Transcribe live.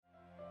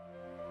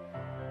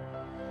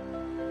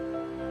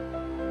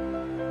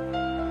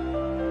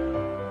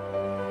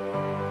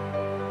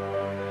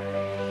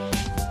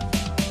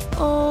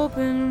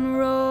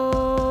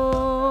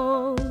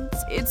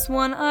It's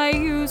one I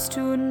used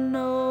to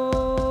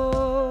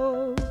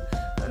know,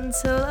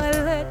 until I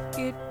let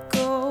it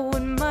go.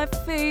 In my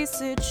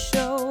face it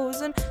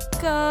shows, and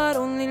God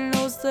only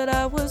knows that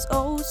I was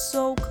oh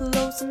so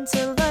close.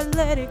 Until I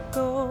let it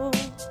go,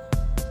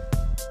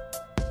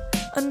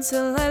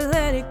 until I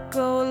let it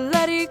go,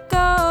 let it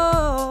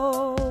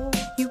go.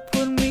 You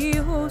put me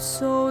oh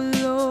so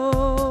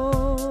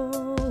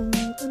low,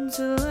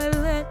 until I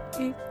let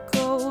it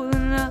go,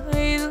 and I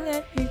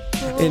let it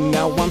go. And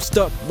now I'm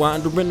stuck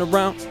wandering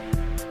around,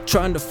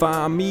 trying to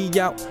find me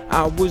out.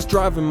 I was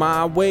driving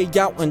my way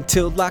out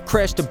until I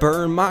crashed and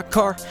burned my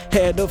car.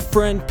 Had a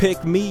friend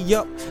pick me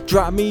up,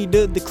 drive me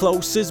to the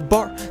closest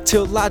bar,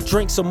 till I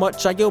drank so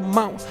much I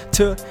amount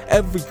to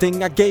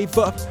everything I gave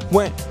up.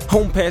 Went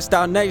home, passed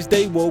out, next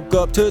day woke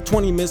up to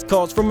 20 missed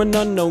calls from an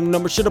unknown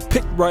number. Should've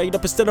picked right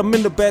up, instead I'm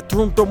in the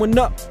bathroom throwing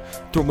up.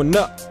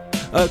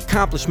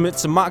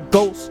 Accomplishments and my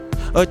goals,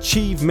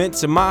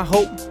 achievements and my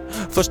hope,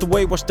 flushed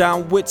away, washed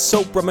down with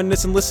soap,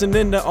 reminiscing,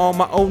 listening to all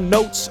my own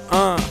notes.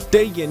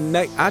 Day and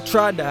night I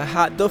try to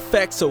hide the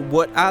facts of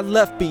what I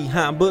left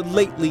behind, but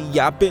lately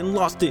I've been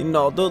lost in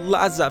all the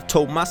lies I've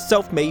told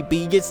myself.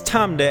 Maybe it's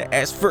time to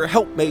ask for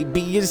help,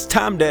 maybe it's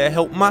time to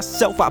help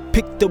myself. I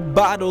picked the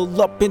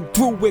bottle up and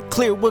threw it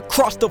clear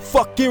across the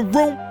fucking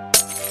room.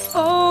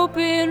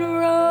 Open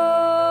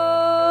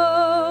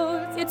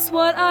road, it's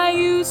what I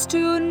used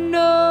to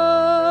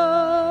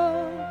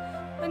know,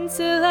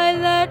 until I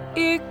let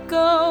it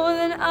go,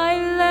 then I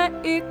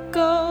let it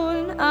go,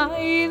 and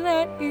I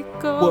let it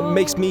go. What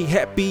makes me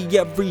happy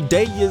every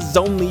day is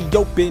only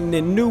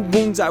opening new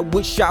wounds. I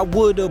wish I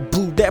would've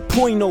blew that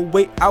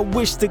 .08. I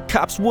wish the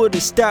cops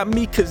would've stopped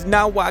me, cause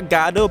now I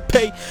gotta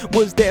pay.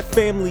 Was that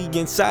family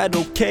inside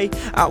okay?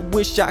 I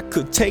wish I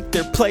could take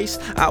their place.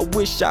 I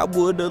wish I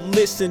would've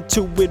listened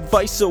to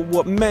advice of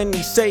what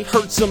many say.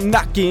 Heard some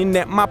knocking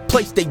at my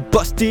place, they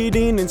busted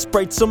in and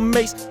sprayed some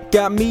mace.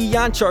 Got me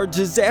on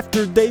charges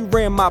after they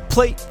ran my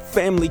plate.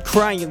 Family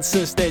crying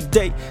since that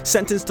day,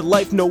 sentenced to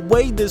life, no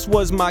way this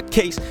was my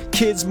case.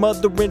 Kids,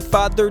 mother and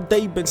father,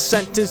 they've been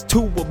sentenced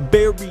to a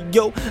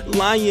burial,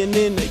 lying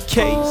in a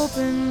case.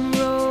 Open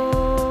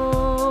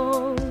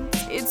road,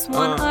 it's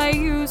one I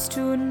used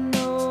to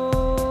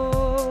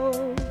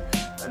know,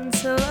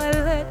 until I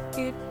let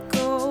it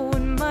go.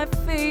 In my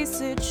face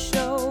it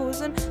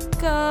shows, and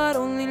God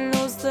only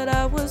knows that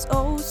I was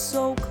oh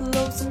so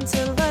close.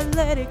 Until I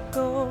let it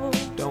go,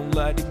 Don't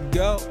let it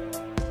go,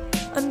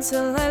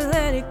 until I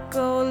let it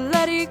go,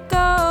 let it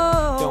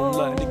go. don't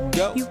let it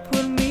go. You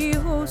put me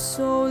oh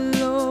so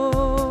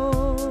low,